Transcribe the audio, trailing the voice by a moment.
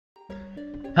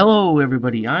Hello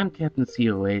everybody, I'm Captain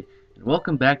COA, and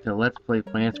welcome back to Let's Play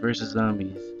Plants vs.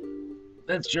 Zombies.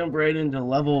 Let's jump right into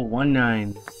level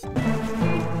 19.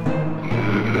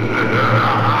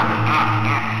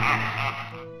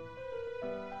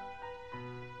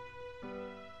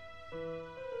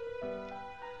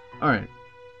 Alright,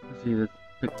 let's see, let's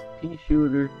pick Pea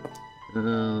Shooter,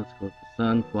 let's go with the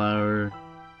Sunflower,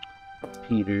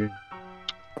 Peter,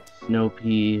 Snow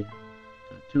Pea,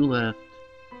 got 2 left.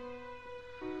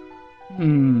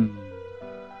 I'm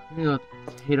gonna go with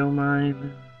Potato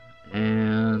Mine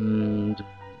and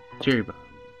Cherry Bomb.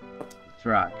 Let's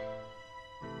rock.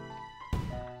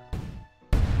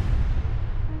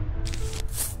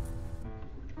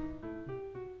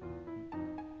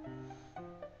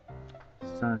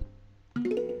 Sun.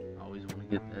 Always want to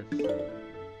get that sun.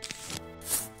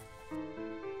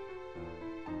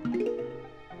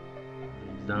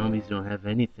 These zombies don't have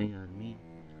anything on me.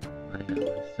 I got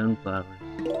my sunflowers.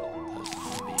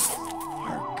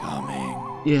 Are coming.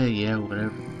 Yeah,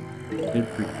 whatever. Good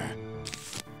for you.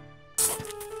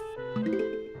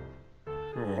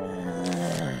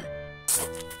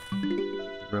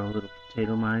 Throw a little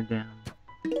potato mine down.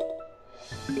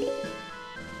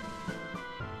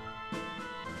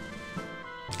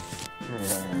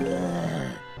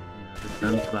 The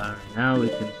sunflower. Now we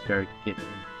can start getting the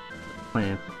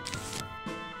plants.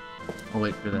 I'll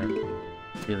wait for that.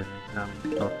 See the next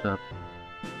zombie pops up.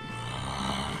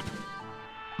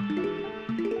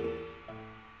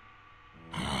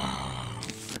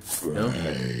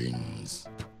 Brains.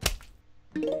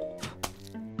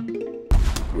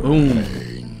 Boom!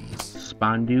 Brains.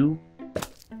 Spondu.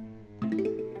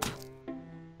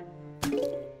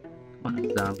 Come on,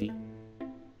 zombie.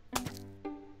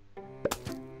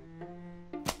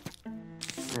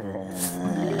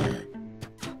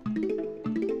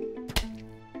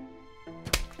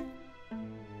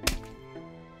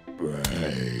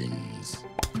 Brains.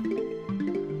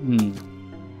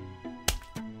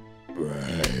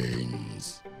 Brains.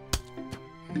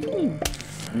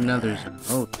 Another zombie.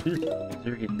 Oh, 2 zombies.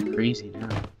 They're getting crazy now.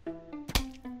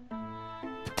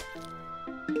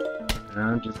 And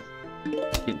I'm just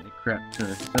getting the crap to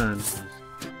the sun.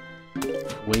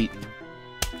 Just waiting.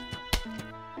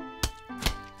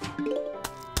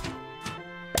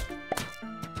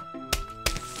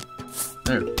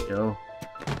 There we go.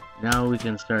 Now we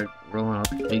can start rolling out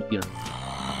the big guns.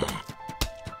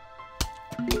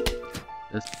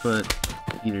 Let's put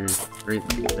Peter right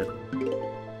in the middle.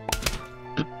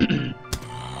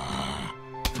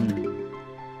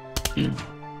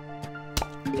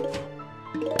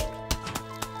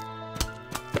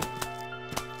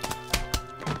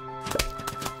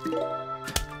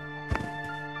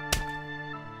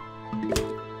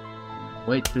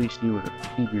 Wait till you see what a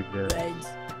Peter does.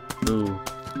 Ooh,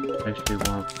 actually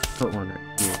want to put one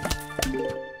right here.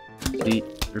 See,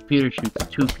 Repeater shoots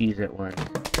 2 peas at once.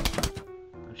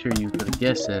 I'm sure you could have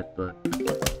guessed that, but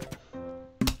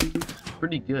it's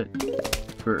pretty good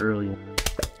for early on.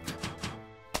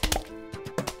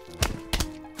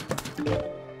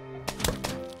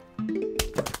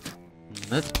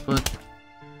 Let's put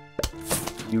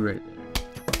you right there.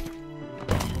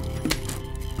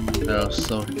 That'll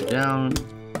slow him down.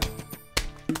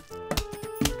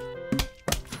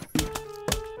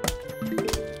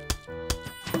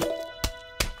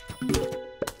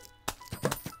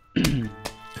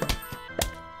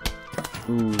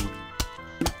 Ooh.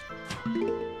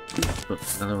 Put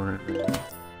another one in there.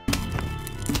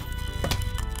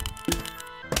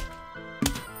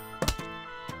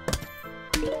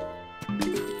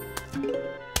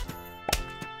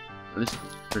 This is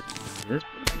pretty good. Let's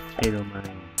put a potato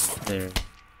mine there.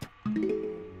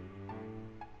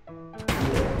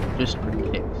 Just for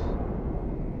kicks.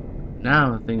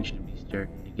 Now things should be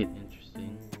starting to get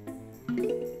interesting.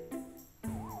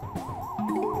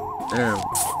 There we go.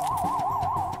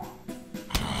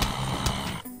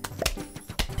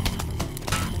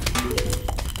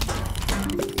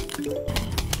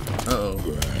 Uh-oh.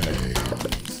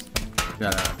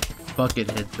 Got a bucket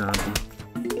head zombie.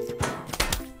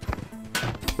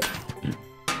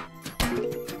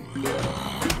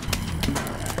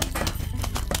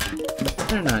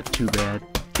 They're not too bad,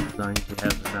 as long as you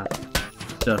have enough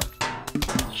stuff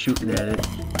shooting at it.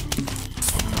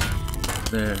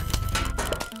 There.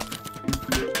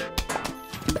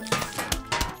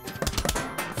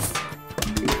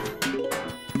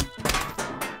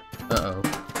 Uh-oh.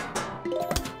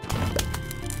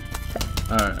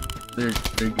 Alright, they're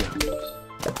good.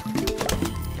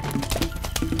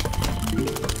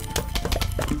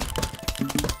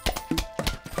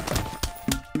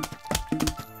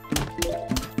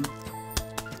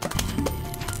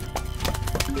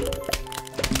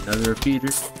 Another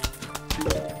repeater.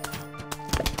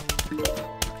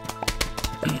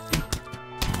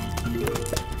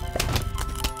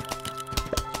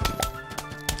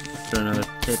 Throw another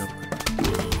potato mine.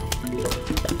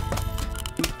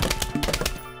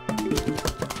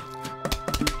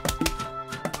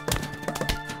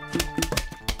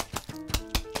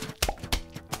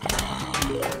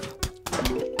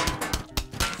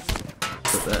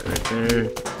 Put that right there.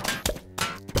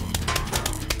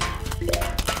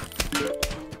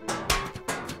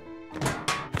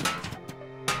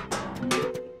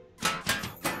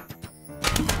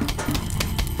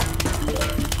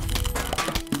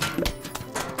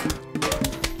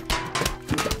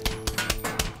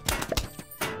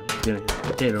 Gonna hit the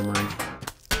potato mine.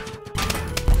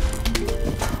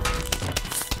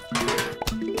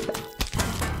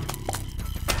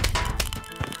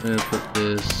 I'm gonna put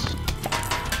this.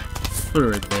 Put it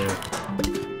right there.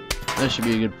 That should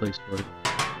be a good place for it.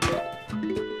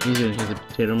 He's gonna hit the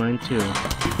potato mine too.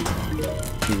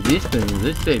 Dude, these things,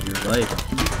 they save your life.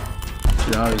 You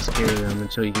should always carry them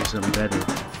until you get something better.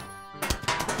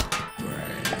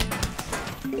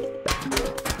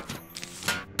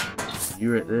 You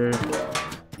right there.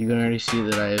 You can already see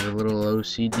that I have a little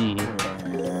OCD.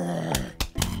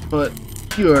 But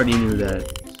you already knew that.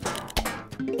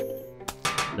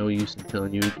 No use in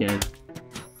telling you again.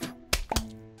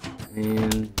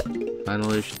 And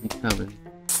final issue should be coming.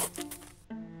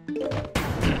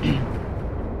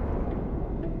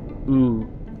 Ooh,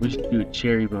 we should do a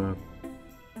cherry bomb.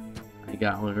 I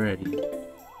got one ready.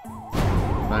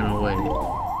 Final way.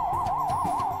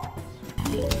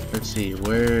 Let's see,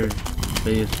 where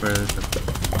biggest furthest up?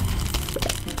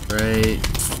 Right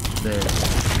there.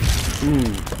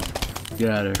 Ooh,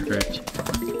 gotta hurt.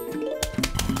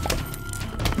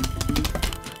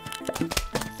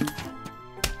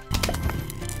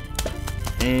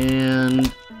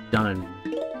 And done.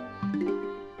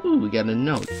 Ooh, we got a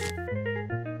note.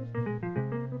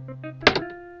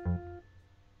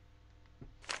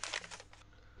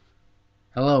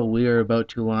 Hello, we are about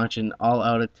to launch an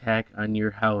all-out attack on your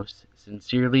house.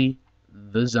 Sincerely,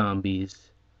 the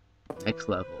zombies. Next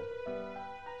level.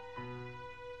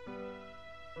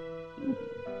 Ooh,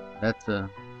 that's a...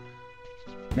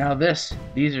 Now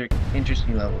these are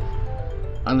interesting levels.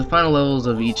 On the final levels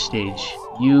of each stage,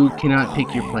 you cannot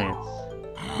pick your plants.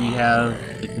 We have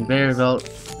the conveyor belt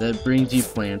that brings you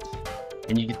plants,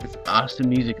 and you get this awesome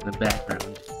music in the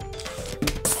background.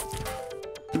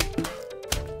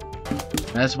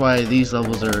 That's why these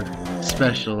levels are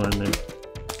special and they're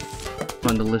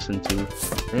fun to listen to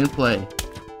and play.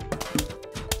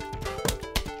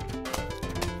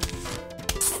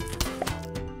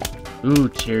 Ooh,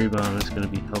 cherry bomb is gonna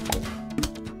be helpful.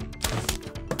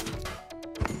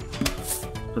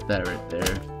 Put that right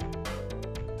there.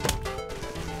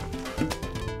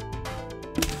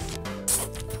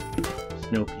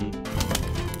 Snow pea.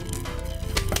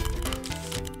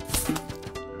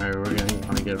 Alright, we're gonna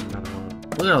want to get another one.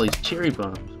 Look at all these cherry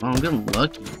bombs. Oh, I'm getting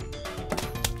lucky.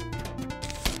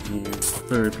 Here,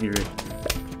 put a repeater.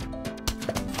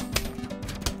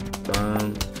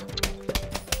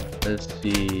 Let's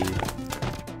see.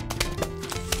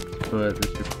 Put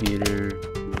this repeater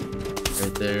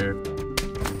right there.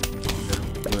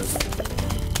 Put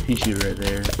pea shooter right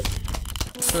there.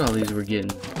 Look at all these we're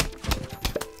getting.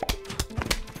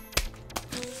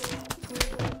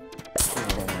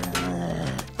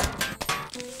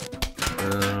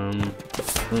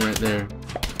 One right there.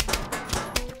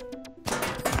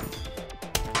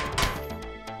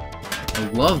 I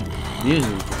love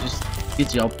music. It just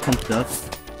gets you all pumped up.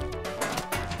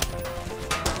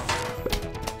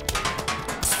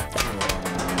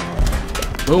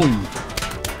 Boom.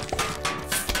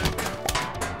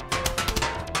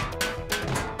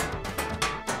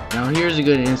 Now here's a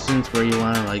good instance where you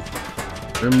want to like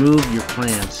remove your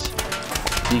plants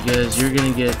because you're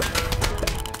gonna get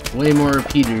way more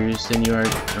repeaters than you are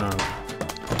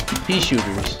pea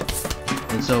shooters.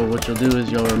 And so what you'll do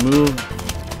is you'll remove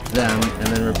them and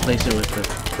then replace it with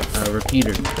the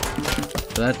repeater.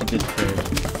 So that's a good trade.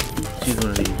 Choose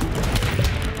one of these.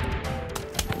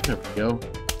 There we go.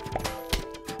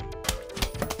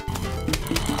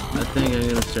 I think I'm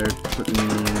gonna start putting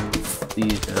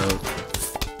these out.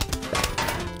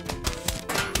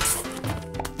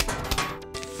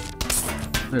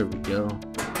 There we go.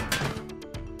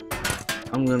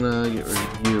 I'm gonna get rid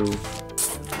of you.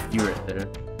 You right there.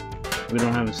 We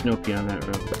don't have a snow pea on that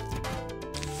road.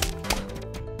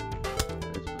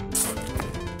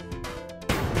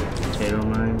 Potato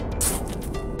mine.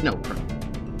 No.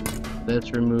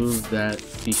 Let's remove that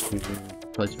pea shooter.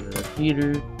 Place it with a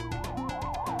repeater.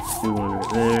 do one right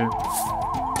there.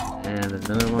 And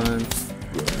another one.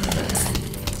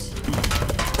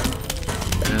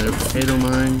 Another potato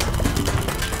mine.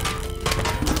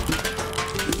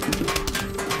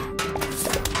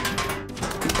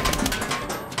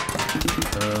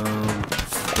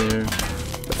 There.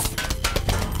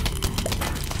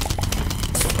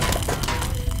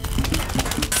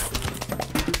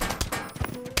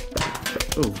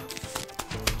 Oh.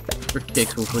 For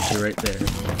kicks, we'll put you right there.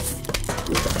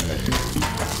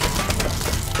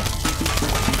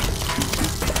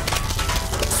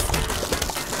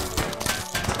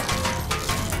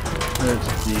 Let's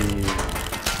see.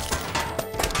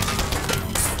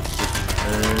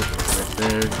 Right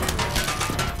there.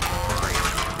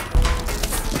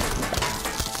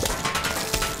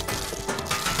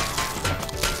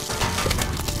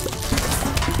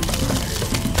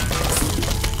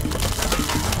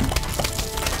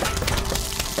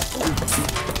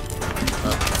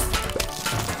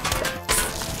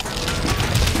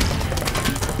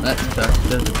 That sucks,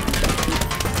 doesn't it?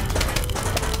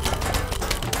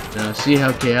 Now, see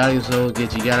how chaotic this level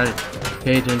gets? You gotta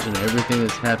pay attention to everything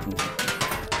that's happening.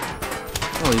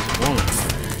 Oh, he's a woman.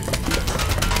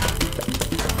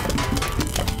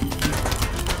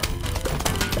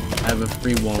 I have a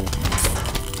free wallet.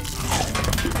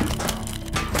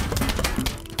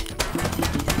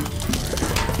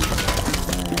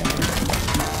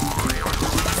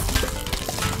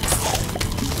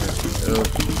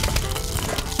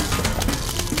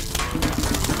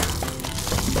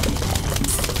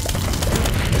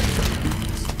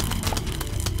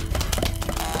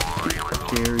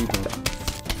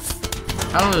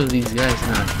 How are these guys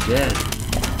not dead?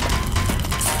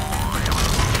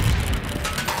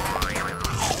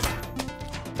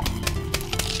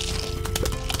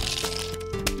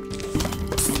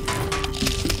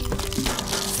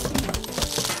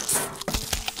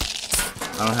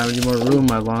 I don't have any more room,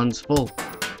 my lawn's full.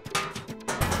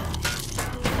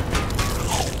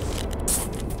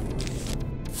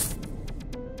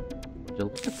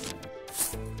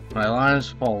 My lawn is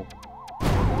full.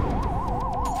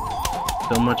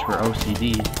 So much for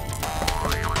OCD.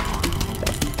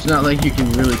 It's not like you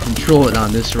can really control it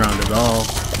on this round at all.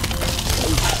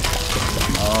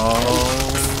 Oh.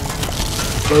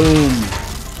 Boom.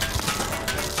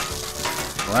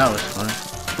 Well, that was fun.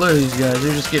 Look at these guys,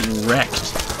 they're just getting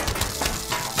wrecked.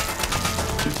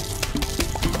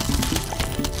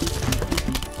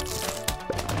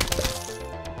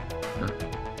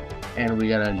 And we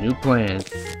got a new plan.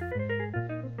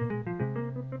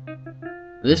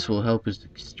 This will help us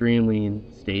extremely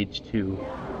in stage 2.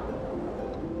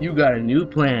 You got a new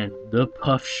plan, the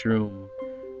Puff Shroom.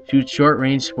 Shoot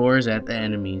short-range spores at the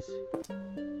enemies.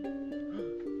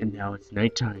 And now it's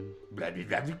nighttime.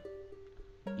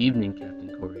 Evening,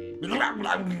 Captain Corey.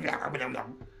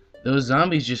 Those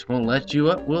zombies just won't let you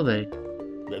up, will they?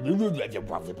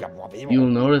 You will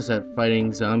notice that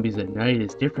fighting zombies at night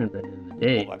is different than in the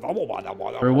day.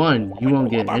 For one, you won't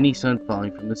get any sun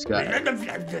falling from the sky.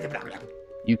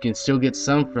 You can still get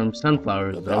some from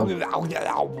sunflowers, though.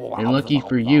 And lucky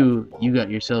for you, you got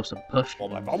yourself some puff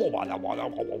shrooms.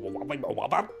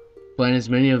 Plant as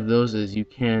many of those as you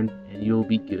can, and you'll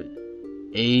be good.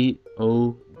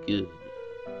 A-O good.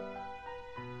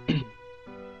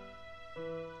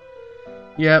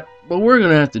 Yep, but we're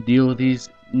gonna have to deal with this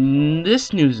new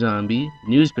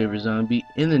newspaper zombie,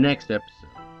 in the next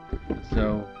episode.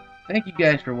 So, thank you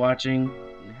guys for watching,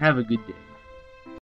 and have a good day.